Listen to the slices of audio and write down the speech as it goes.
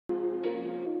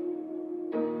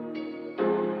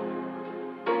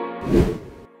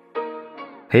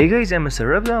Hey guys, I'm Mr.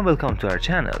 Revdeo and welcome to our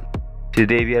channel.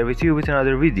 Today we are with you with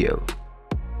another video.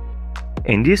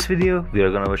 In this video, we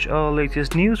are gonna watch all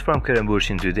latest news from Kerem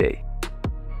Bursin today.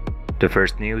 The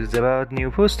first news is about new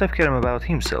post of Kerem about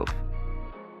himself.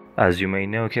 As you may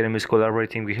know, Kerem is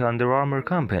collaborating with Under Armour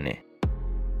company.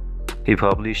 He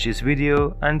published this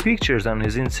video and pictures on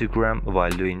his Instagram while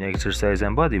doing exercise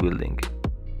and bodybuilding.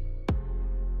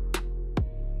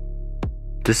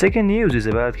 The second news is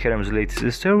about Kerem's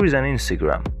latest stories on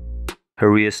Instagram. He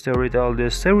restoried all the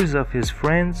stories of his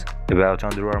friends about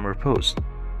Under Armour post.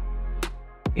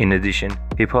 In addition,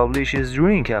 he published his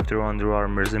drink after Under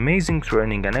Armour's amazing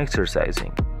training and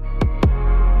exercising.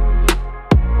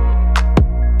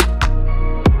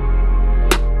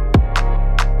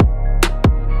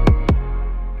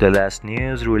 The last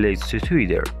news relates to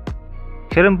Twitter.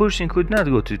 Kerem Bursin could not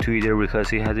go to Twitter because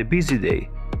he had a busy day,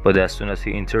 but as soon as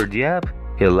he entered the app,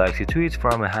 he liked a tweet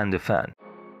from a Hande fan.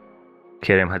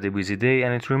 Kerem had a busy day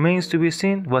and it remains to be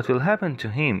seen what will happen to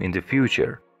him in the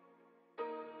future.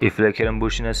 If you like Kerem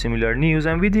Bursin and similar news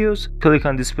and videos, click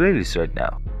on this playlist right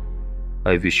now.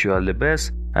 I wish you all the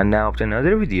best and now up to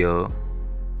another video.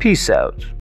 Peace out.